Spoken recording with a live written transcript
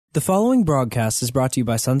The following broadcast is brought to you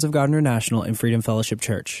by Sons of God International and Freedom Fellowship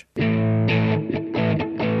Church. Hello,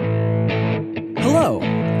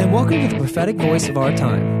 and welcome to the prophetic voice of our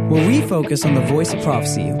time, where we focus on the voice of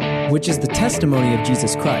prophecy, which is the testimony of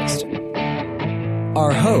Jesus Christ.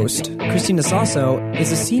 Our host, Christina Sasso,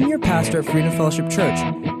 is a senior pastor at Freedom Fellowship Church.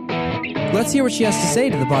 Let's hear what she has to say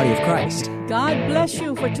to the body of Christ. God bless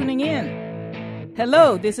you for tuning in.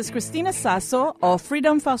 Hello, this is Christina Sasso of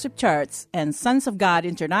Freedom Fellowship Church and Sons of God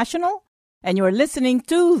International, and you're listening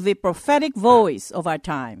to the prophetic voice of our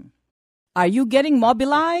time. Are you getting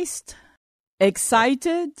mobilized,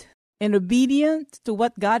 excited, and obedient to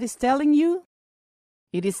what God is telling you?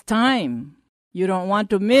 It is time. You don't want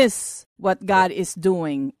to miss what God is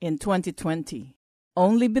doing in 2020.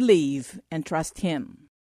 Only believe and trust Him.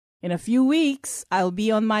 In a few weeks, I'll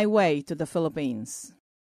be on my way to the Philippines.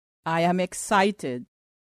 I am excited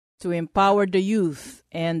to empower the youth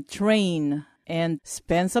and train and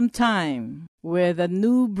spend some time with a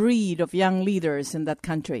new breed of young leaders in that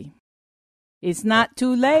country. It's not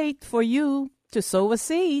too late for you to sow a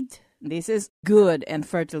seed. This is good and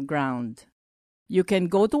fertile ground. You can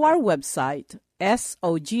go to our website,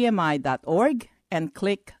 sogmi.org, and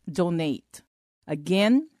click Donate.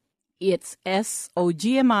 Again, it's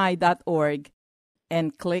sogmi.org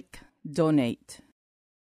and click Donate.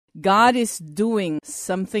 God is doing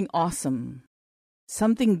something awesome,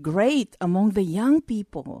 something great among the young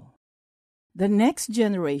people, the next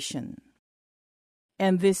generation.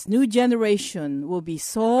 And this new generation will be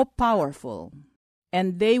so powerful,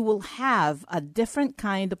 and they will have a different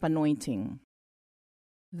kind of anointing.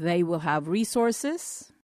 They will have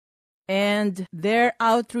resources, and their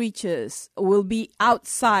outreaches will be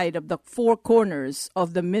outside of the four corners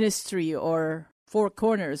of the ministry or four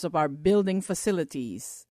corners of our building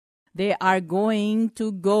facilities. They are going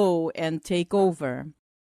to go and take over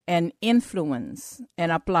and influence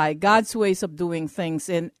and apply God's ways of doing things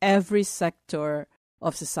in every sector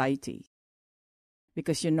of society.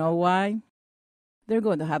 Because you know why? They're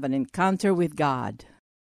going to have an encounter with God.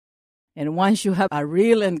 And once you have a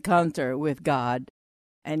real encounter with God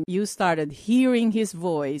and you started hearing His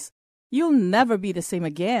voice, you'll never be the same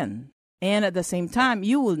again. And at the same time,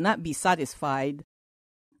 you will not be satisfied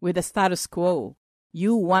with the status quo.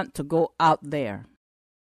 You want to go out there.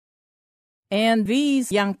 And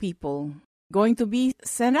these young people going to be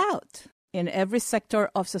sent out in every sector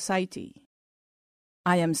of society.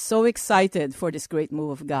 I am so excited for this great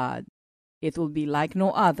move of God. It will be like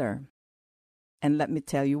no other. And let me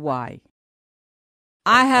tell you why.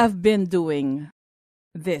 I have been doing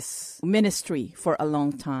this ministry for a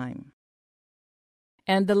long time.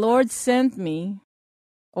 And the Lord sent me,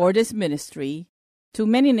 or this ministry, to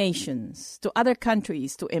many nations, to other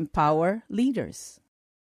countries, to empower leaders.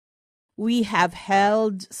 We have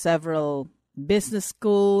held several business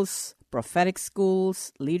schools, prophetic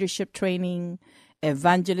schools, leadership training,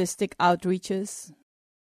 evangelistic outreaches.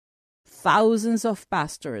 Thousands of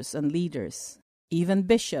pastors and leaders, even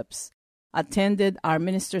bishops, attended our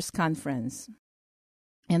ministers' conference.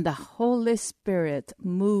 And the Holy Spirit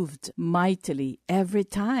moved mightily every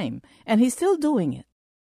time, and He's still doing it.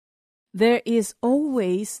 There is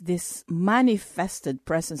always this manifested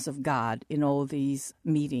presence of God in all these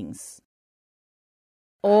meetings.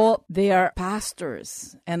 All their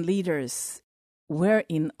pastors and leaders were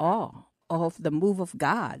in awe of the move of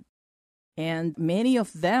God. And many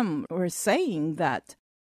of them were saying that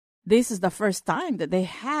this is the first time that they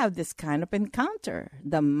have this kind of encounter,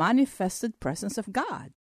 the manifested presence of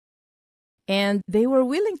God. And they were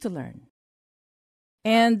willing to learn.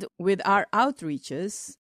 And with our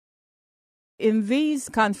outreaches, in these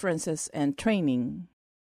conferences and training,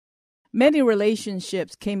 many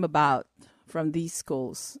relationships came about from these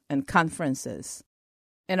schools and conferences.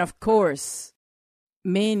 And of course,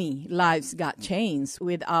 many lives got changed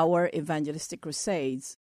with our evangelistic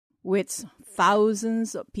crusades, which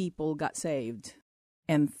thousands of people got saved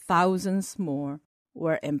and thousands more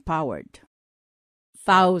were empowered.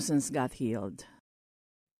 Thousands got healed.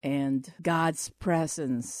 And God's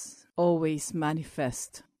presence always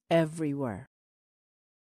manifests everywhere.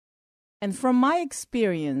 And from my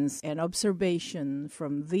experience and observation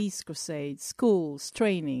from these crusades, schools,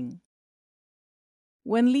 training,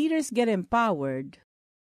 when leaders get empowered,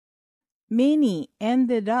 many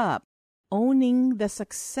ended up owning the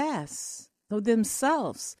success of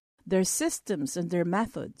themselves, their systems, and their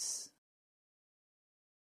methods.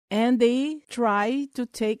 And they try to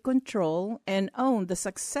take control and own the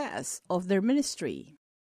success of their ministry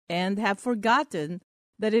and have forgotten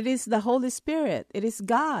that it is the Holy Spirit, it is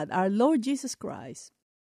God, our Lord Jesus Christ,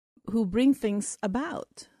 who bring things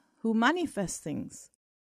about, who manifest things.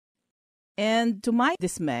 And to my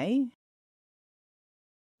dismay,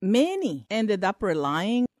 many ended up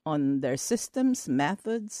relying on their systems,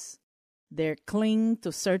 methods, their cling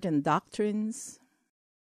to certain doctrines,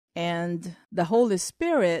 and the Holy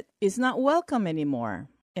Spirit is not welcome anymore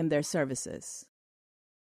in their services.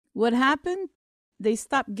 What happened? They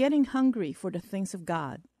stopped getting hungry for the things of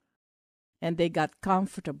God, and they got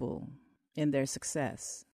comfortable in their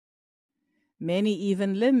success. Many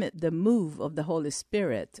even limit the move of the Holy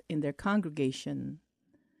Spirit in their congregation,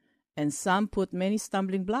 and some put many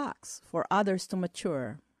stumbling blocks for others to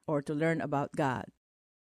mature or to learn about God.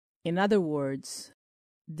 In other words,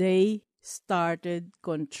 they started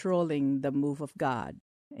controlling the move of God,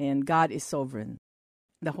 and God is sovereign.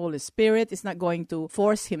 The Holy Spirit is not going to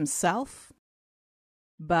force Himself,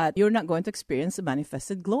 but you're not going to experience the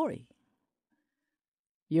manifested glory.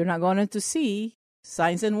 You're not going to see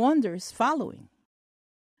signs and wonders following.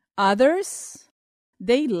 Others,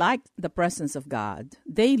 they liked the presence of God.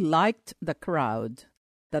 They liked the crowd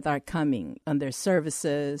that are coming on their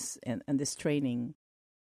services and this training.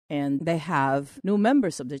 And they have new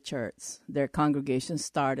members of the church. Their congregation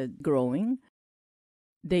started growing.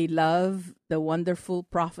 They love the wonderful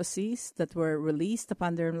prophecies that were released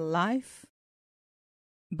upon their life.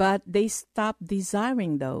 But they stopped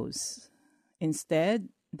desiring those. Instead,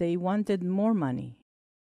 they wanted more money.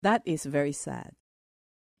 That is very sad.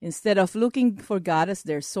 Instead of looking for God as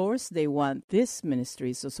their source, they want these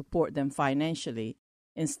ministries to support them financially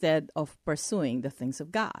instead of pursuing the things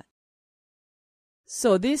of God.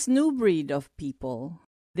 So this new breed of people,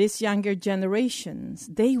 these younger generations,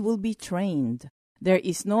 they will be trained. There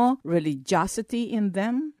is no religiosity in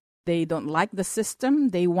them. They don't like the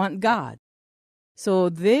system. They want God. So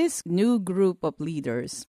this new group of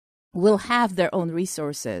leaders will have their own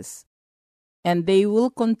resources, and they will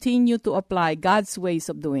continue to apply God's ways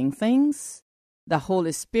of doing things. The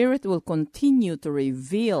Holy Spirit will continue to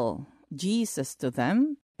reveal Jesus to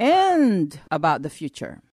them and about the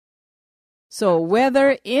future. So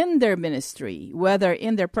whether in their ministry, whether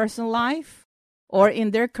in their personal life, or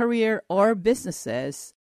in their career or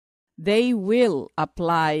businesses, they will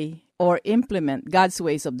apply or implement God's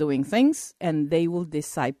ways of doing things, and they will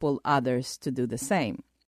disciple others to do the same.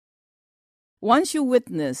 Once you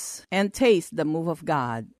witness and taste the move of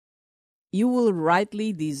God, you will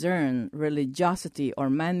rightly discern religiosity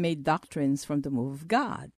or man-made doctrines from the move of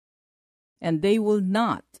God. And they will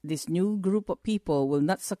not, this new group of people will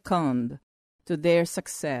not succumb to their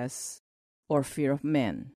success or fear of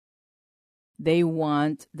men. They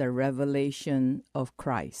want the revelation of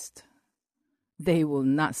Christ. They will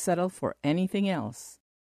not settle for anything else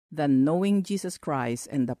than knowing Jesus Christ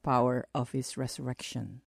and the power of His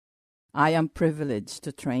resurrection. I am privileged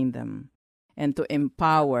to train them and to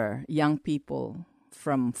empower young people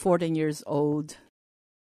from 14 years old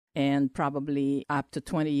and probably up to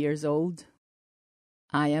 20 years old.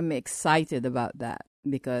 I am excited about that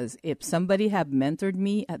because if somebody had mentored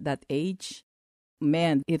me at that age,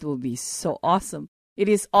 man, it will be so awesome. It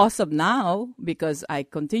is awesome now because I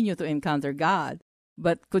continue to encounter God.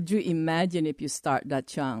 But could you imagine if you start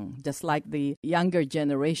that young, just like the younger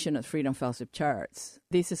generation at Freedom Fellowship Church?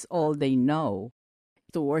 This is all they know,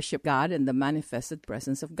 to worship God and the manifested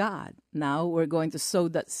presence of God. Now we're going to sow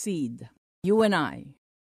that seed. You and I,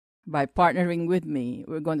 by partnering with me,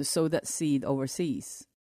 we're going to sow that seed overseas.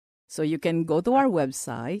 So you can go to our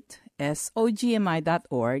website,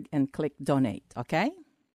 sogmi.org, and click donate, okay?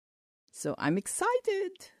 So I'm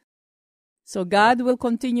excited. So God will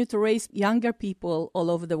continue to raise younger people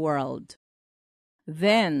all over the world.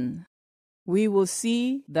 Then we will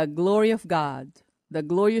see the glory of God, the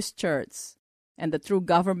glorious church, and the true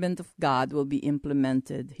government of God will be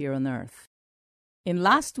implemented here on earth. In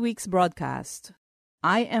last week's broadcast,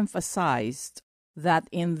 I emphasized that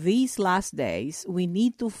in these last days, we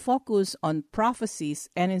need to focus on prophecies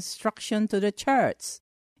and instruction to the church.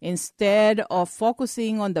 Instead of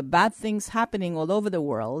focusing on the bad things happening all over the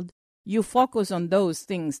world, you focus on those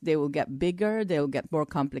things. They will get bigger, they will get more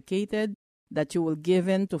complicated, that you will give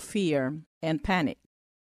in to fear and panic.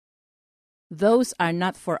 Those are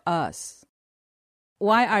not for us.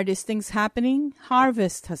 Why are these things happening?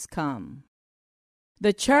 Harvest has come.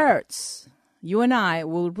 The church, you and I,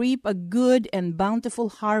 will reap a good and bountiful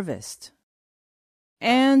harvest.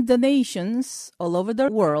 And the nations all over the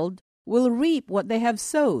world will reap what they have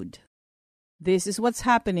sowed. This is what's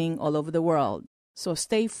happening all over the world. So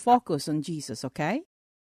stay focused on Jesus, okay?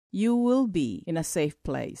 You will be in a safe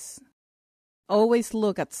place. Always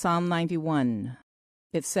look at Psalm 91.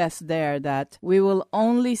 It says there that we will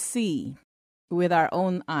only see with our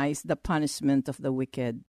own eyes the punishment of the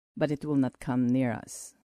wicked, but it will not come near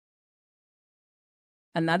us.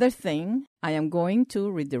 Another thing, I am going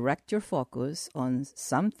to redirect your focus on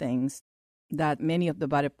some things that many of the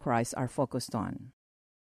body of Christ are focused on.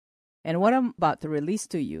 And what I'm about to release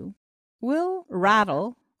to you will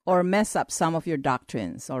rattle or mess up some of your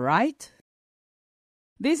doctrines, all right?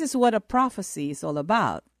 This is what a prophecy is all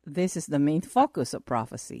about. This is the main focus of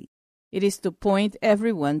prophecy. It is to point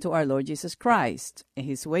everyone to our Lord Jesus Christ, and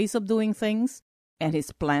His ways of doing things, and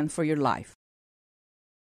His plan for your life.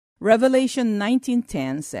 Revelation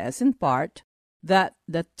 19:10 says in part that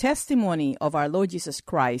the testimony of our Lord Jesus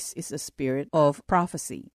Christ is a spirit of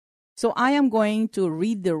prophecy. So I am going to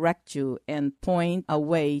redirect you and point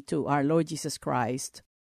away to our Lord Jesus Christ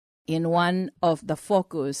in one of the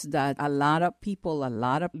focus that a lot of people, a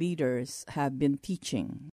lot of leaders have been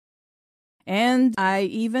teaching. And I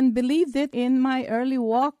even believed it in my early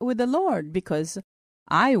walk with the Lord because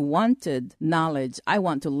I wanted knowledge. I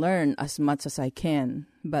want to learn as much as I can.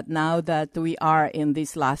 But now that we are in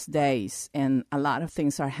these last days and a lot of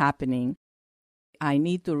things are happening, I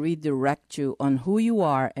need to redirect you on who you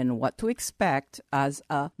are and what to expect as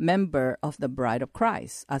a member of the bride of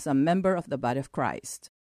Christ, as a member of the body of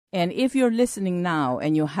Christ. And if you're listening now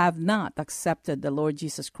and you have not accepted the Lord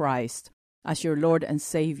Jesus Christ as your Lord and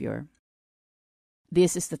Savior,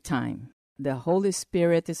 this is the time. The Holy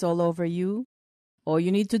Spirit is all over you. All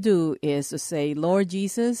you need to do is to say, Lord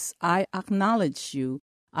Jesus, I acknowledge you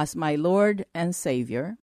as my Lord and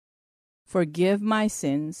Savior. Forgive my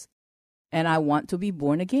sins, and I want to be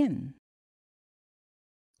born again.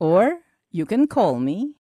 Or you can call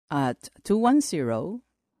me at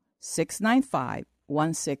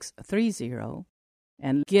 210-695-1630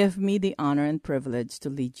 and give me the honor and privilege to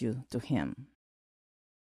lead you to Him.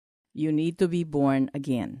 You need to be born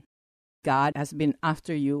again. God has been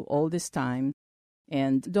after you all this time,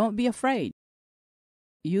 and don't be afraid.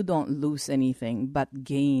 You don't lose anything but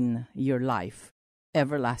gain your life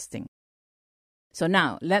everlasting. So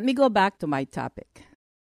now, let me go back to my topic.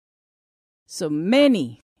 So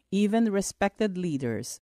many, even respected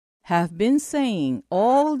leaders, have been saying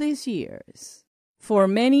all these years, for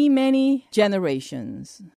many, many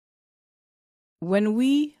generations, when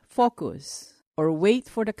we focus or wait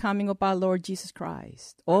for the coming of our Lord Jesus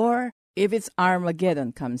Christ, or if it's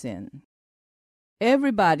Armageddon comes in,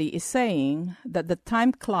 everybody is saying that the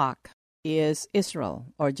time clock is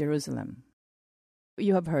Israel or Jerusalem.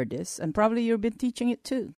 You have heard this, and probably you've been teaching it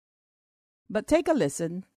too. But take a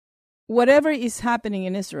listen. Whatever is happening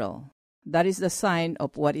in Israel, that is the sign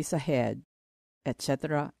of what is ahead,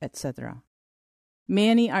 etc., etc.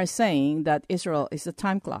 Many are saying that Israel is the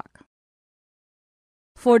time clock.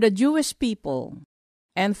 For the Jewish people,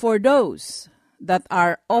 and for those that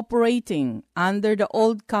are operating under the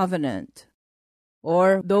old covenant,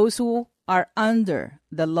 or those who are under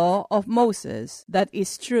the law of Moses, that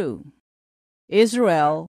is true.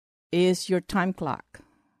 Israel is your time clock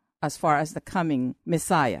as far as the coming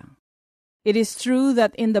Messiah. It is true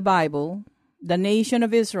that in the Bible, the nation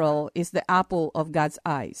of Israel is the apple of God's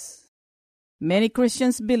eyes. Many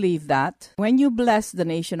Christians believe that when you bless the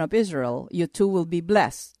nation of Israel, you too will be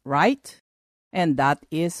blessed, right? And that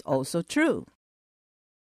is also true.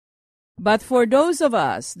 But for those of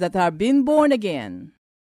us that have been born again,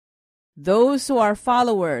 those who are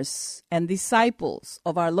followers and disciples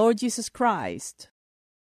of our Lord Jesus Christ,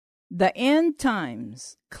 the end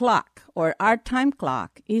times clock or our time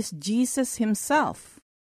clock is Jesus Himself.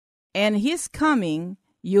 And His coming,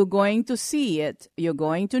 you're going to see it, you're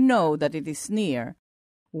going to know that it is near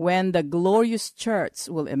when the glorious church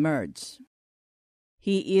will emerge.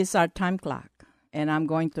 He is our time clock, and I'm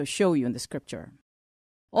going to show you in the scripture.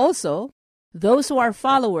 Also, those who are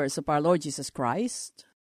followers of our Lord Jesus Christ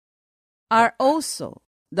are also,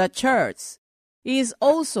 the church is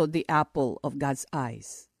also the apple of God's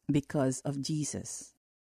eyes because of Jesus.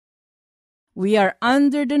 We are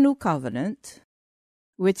under the new covenant,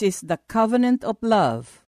 which is the covenant of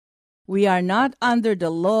love. We are not under the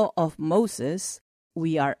law of Moses,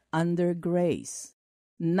 we are under grace.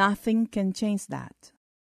 Nothing can change that,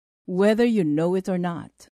 whether you know it or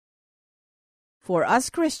not. For us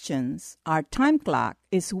Christians, our time clock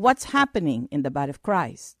is what's happening in the body of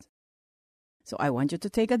Christ. So I want you to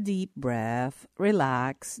take a deep breath,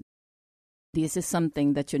 relax. This is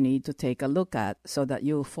something that you need to take a look at so that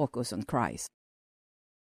you focus on Christ.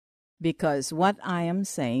 Because what I am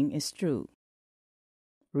saying is true.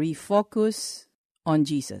 Refocus on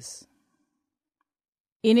Jesus.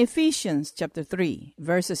 In Ephesians chapter 3,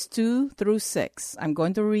 verses 2 through 6, I'm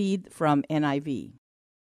going to read from NIV.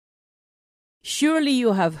 Surely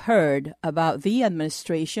you have heard about the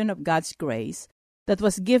administration of God's grace that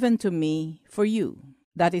was given to me for you.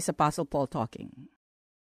 That is Apostle Paul talking.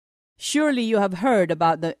 Surely you have heard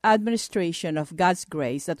about the administration of God's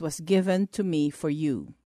grace that was given to me for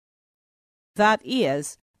you. That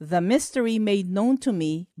is, the mystery made known to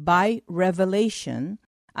me by revelation,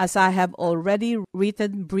 as I have already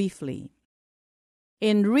written briefly.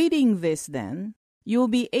 In reading this, then, you will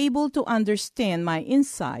be able to understand my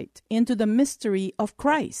insight into the mystery of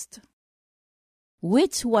Christ,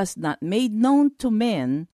 which was not made known to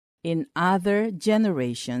men in other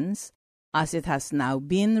generations, as it has now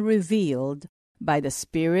been revealed by the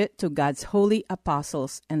Spirit to God's holy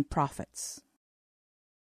apostles and prophets.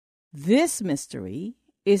 This mystery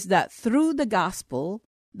is that through the gospel,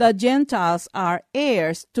 the Gentiles are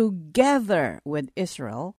heirs together with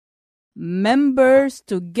Israel, members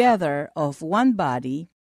together of one body,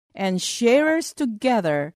 and sharers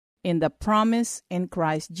together in the promise in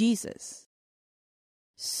Christ Jesus.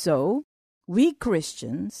 So, we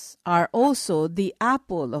Christians are also the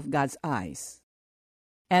apple of God's eyes,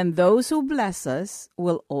 and those who bless us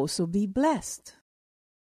will also be blessed.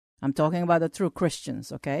 I'm talking about the true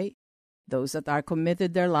Christians, okay? Those that are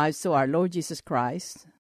committed their lives to our Lord Jesus Christ,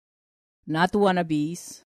 not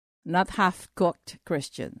wannabes, not half-cooked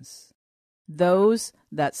Christians, those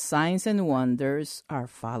that signs and wonders are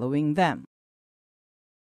following them.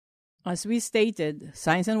 As we stated,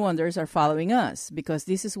 signs and wonders are following us because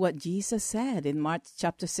this is what Jesus said in Mark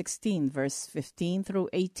chapter 16, verse 15 through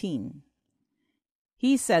 18.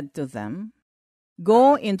 He said to them,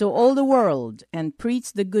 "Go into all the world and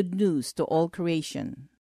preach the good news to all creation."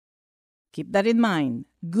 Keep that in mind.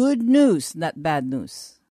 Good news, not bad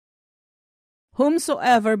news.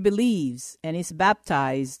 "Whomsoever believes and is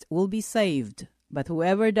baptized will be saved, but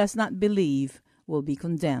whoever does not believe will be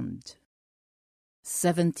condemned."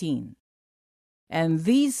 17. "And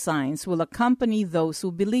these signs will accompany those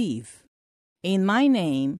who believe. In my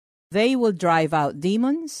name they will drive out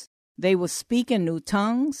demons, they will speak in new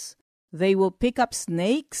tongues, they will pick up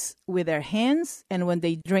snakes with their hands, and when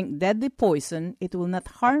they drink deadly poison, it will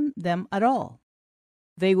not harm them at all.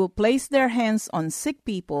 They will place their hands on sick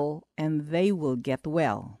people, and they will get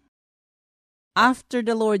well." After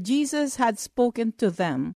the Lord Jesus had spoken to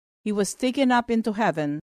them, he was taken up into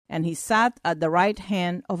heaven, and he sat at the right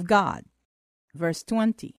hand of God. Verse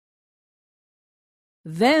 20.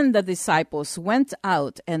 Then the disciples went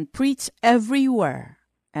out and preached everywhere,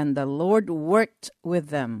 and the Lord worked with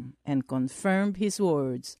them and confirmed his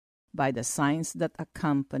words by the signs that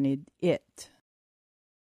accompanied it.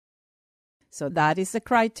 So that is the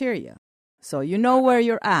criteria. So you know where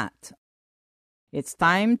you're at. It's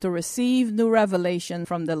time to receive new revelation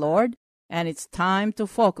from the Lord, and it's time to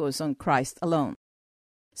focus on Christ alone.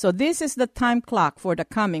 So this is the time clock for the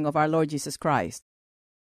coming of our Lord Jesus Christ.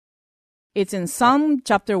 It's in Psalm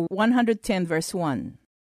chapter 110, verse 1.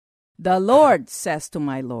 "The Lord says to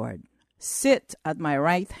my Lord, sit at my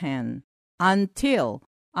right hand until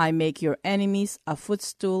I make your enemies a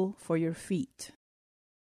footstool for your feet."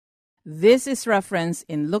 This is referenced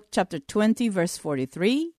in Luke chapter 20, verse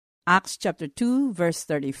 43, Acts chapter 2, verse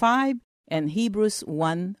 35, and Hebrews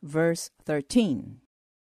 1, verse 13.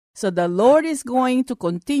 So the Lord is going to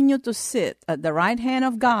continue to sit at the right hand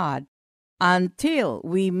of God until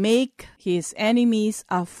we make his enemies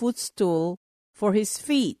a footstool for his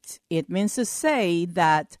feet. It means to say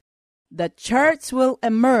that the church will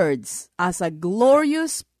emerge as a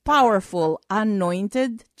glorious, powerful,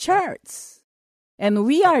 anointed church. And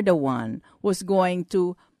we are the one who's going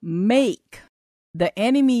to make the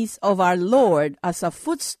enemies of our Lord as a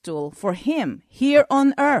footstool for him here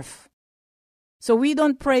on earth. So we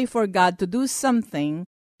don't pray for God to do something.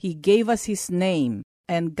 He gave us his name,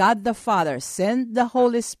 and God the Father sent the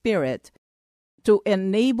Holy Spirit to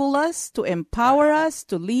enable us, to empower us,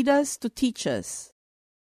 to lead us, to teach us.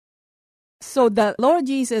 So the Lord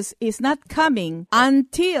Jesus is not coming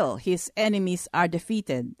until his enemies are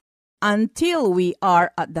defeated, until we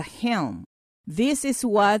are at the helm. This is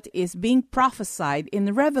what is being prophesied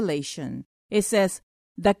in Revelation. It says,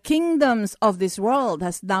 the kingdoms of this world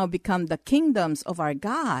has now become the kingdoms of our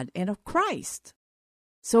God and of Christ.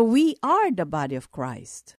 So we are the body of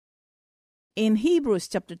Christ. In Hebrews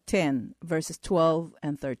chapter 10, verses 12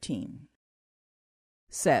 and 13,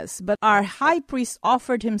 says, "But our high priest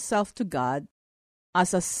offered himself to God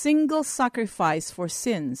as a single sacrifice for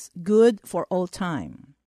sins, good for all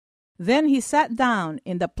time. Then he sat down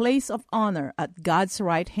in the place of honor at God's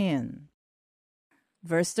right hand."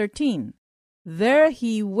 Verse 13, "There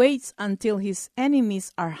he waits until his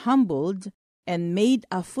enemies are humbled and made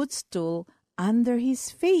a footstool under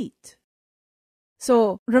his feet."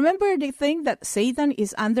 So remember the thing that Satan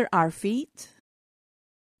is under our feet?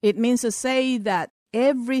 It means to say that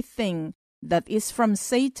everything that is from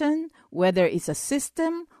Satan, whether it's a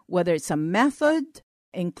system, whether it's a method,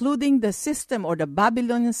 including the system or the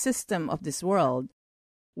Babylonian system of this world,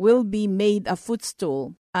 will be made a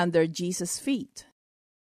footstool under Jesus' feet.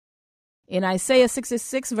 In Isaiah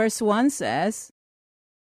 66 verse 1 says,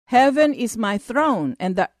 "Heaven is my throne,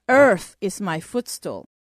 and the earth is my footstool."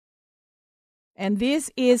 And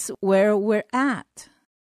this is where we're at.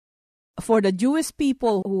 For the Jewish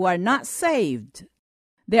people who are not saved,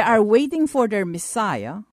 they are waiting for their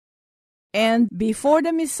Messiah. And before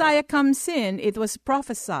the Messiah comes in, it was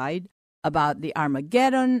prophesied about the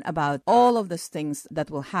Armageddon, about all of those things that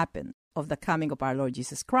will happen of the coming of our Lord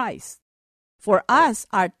Jesus Christ. For us,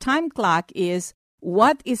 our time clock is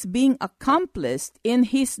what is being accomplished in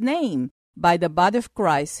His name by the body of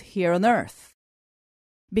Christ here on earth.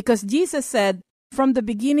 Because Jesus said, from the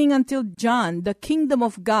beginning until John, the kingdom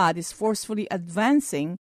of God is forcefully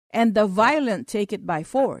advancing, and the violent take it by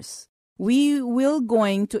force. We will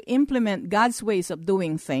going to implement God's ways of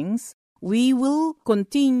doing things. We will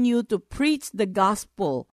continue to preach the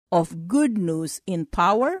gospel of good news in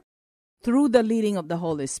power through the leading of the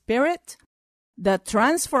Holy Spirit. The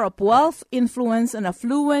transfer of wealth, influence, and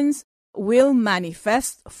affluence will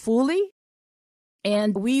manifest fully,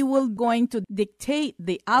 and we will going to dictate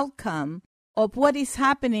the outcome of what is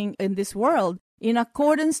happening in this world in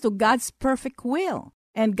accordance to God's perfect will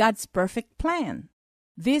and God's perfect plan.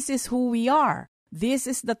 This is who we are. This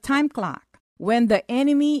is the time clock. When the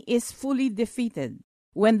enemy is fully defeated,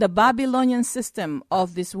 when the Babylonian system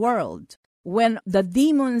of this world, when the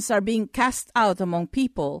demons are being cast out among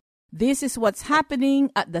people, this is what's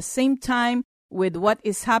happening at the same time with what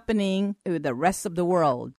is happening with the rest of the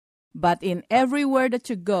world. But in everywhere that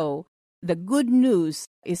you go, the good news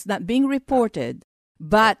is not being reported,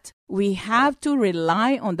 but we have to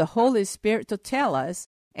rely on the Holy Spirit to tell us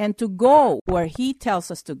and to go where He tells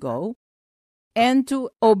us to go and to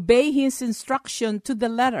obey His instruction to the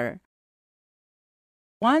letter.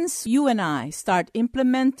 Once you and I start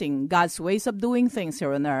implementing God's ways of doing things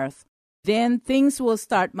here on earth, then things will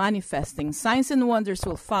start manifesting. Signs and wonders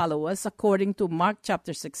will follow us according to Mark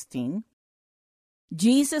chapter 16.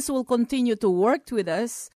 Jesus will continue to work with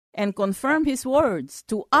us and confirm His words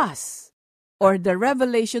to us, or the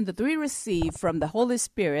revelation that we receive from the Holy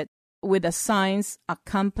Spirit with the signs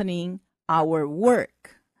accompanying our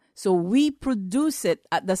work. So we produce it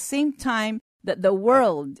at the same time that the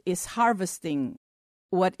world is harvesting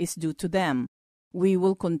what is due to them. We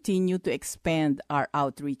will continue to expand our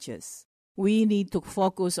outreaches. We need to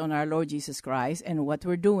focus on our Lord Jesus Christ and what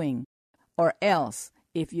we're doing. Or else,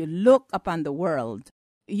 if you look upon the world,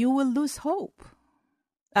 you will lose hope.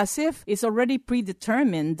 As if it's already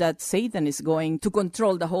predetermined that Satan is going to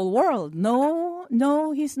control the whole world.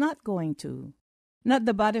 No, he's not going to. Not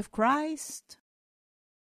the body of Christ.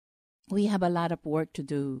 We have a lot of work to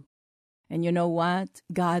do. And you know what?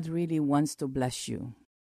 God really wants to bless you.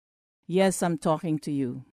 Yes, I'm talking to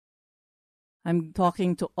you. I'm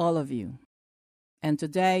talking to all of you. And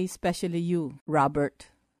today, especially you, Robert,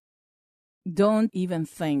 don't even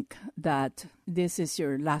think that this is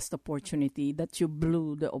your last opportunity, that you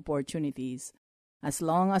blew the opportunities. As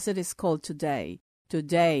long as it is called today,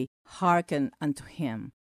 hearken unto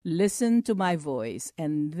Him. Listen to my voice,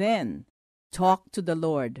 and then talk to the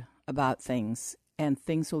Lord about things, and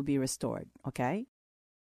things will be restored, okay?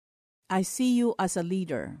 I see you as a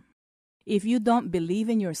leader. If you don't believe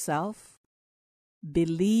in yourself,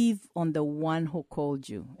 believe on the one who called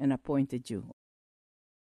you and appointed you.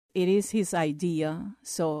 It is His idea,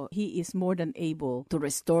 so He is more than able to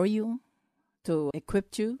restore you, to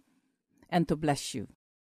equip you, and to bless you.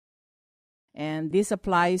 And this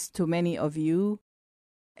applies to many of you.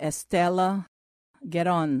 Estella, get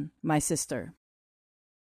on, my sister.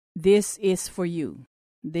 This is for you.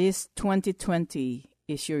 This 2020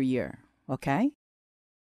 is your year, okay?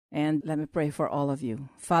 And let me pray for all of you.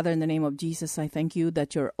 Father, in the name of Jesus, I thank you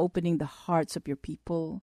that you're opening the hearts of your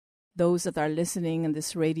people. Those that are listening in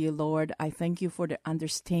this radio, Lord, I thank you for the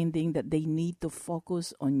understanding that they need to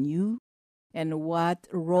focus on you and what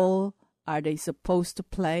role are they supposed to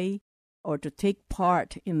play or to take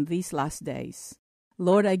part in these last days.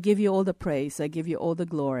 Lord, I give you all the praise. I give you all the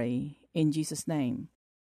glory in Jesus' name.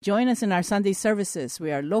 Join us in our Sunday services.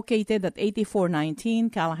 We are located at 8419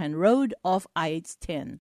 Callahan Road off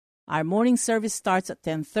IH-10. Our morning service starts at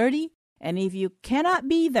 10:30, and if you cannot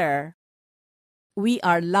be there, we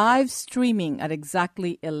are live streaming at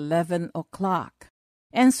exactly 11 o'clock.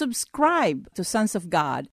 And subscribe to Sons of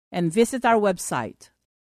God and visit our website.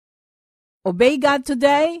 Obey God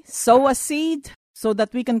today, sow a seed so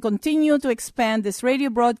that we can continue to expand this radio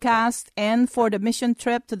broadcast and for the mission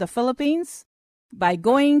trip to the Philippines by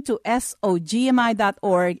going to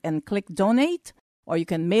sogmi.org and click donate, or you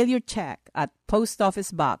can mail your check at Post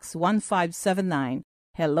Office Box 1579,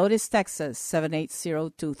 Helotes, Texas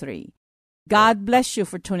 78023. God bless you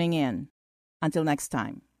for tuning in. Until next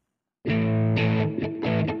time.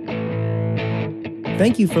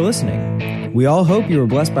 Thank you for listening. We all hope you were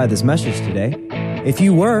blessed by this message today. If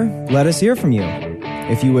you were, let us hear from you.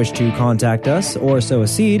 If you wish to contact us or sow a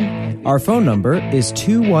seed, our phone number is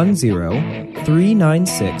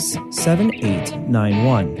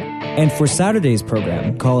 210-396-7891. And for Saturday's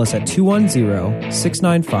program, call us at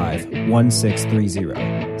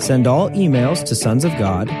 210-695-1630. Send all emails to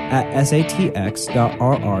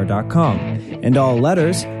sonsofgod@satx.rr.com and all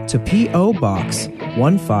letters to P.O. Box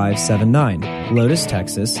 1579, Helotes,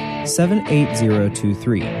 Texas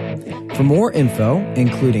 78023. For more info,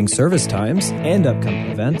 including service times and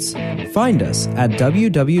upcoming events, find us at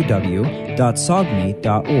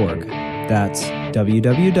www.sogmi.org. That's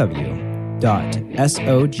www.sogmi.org.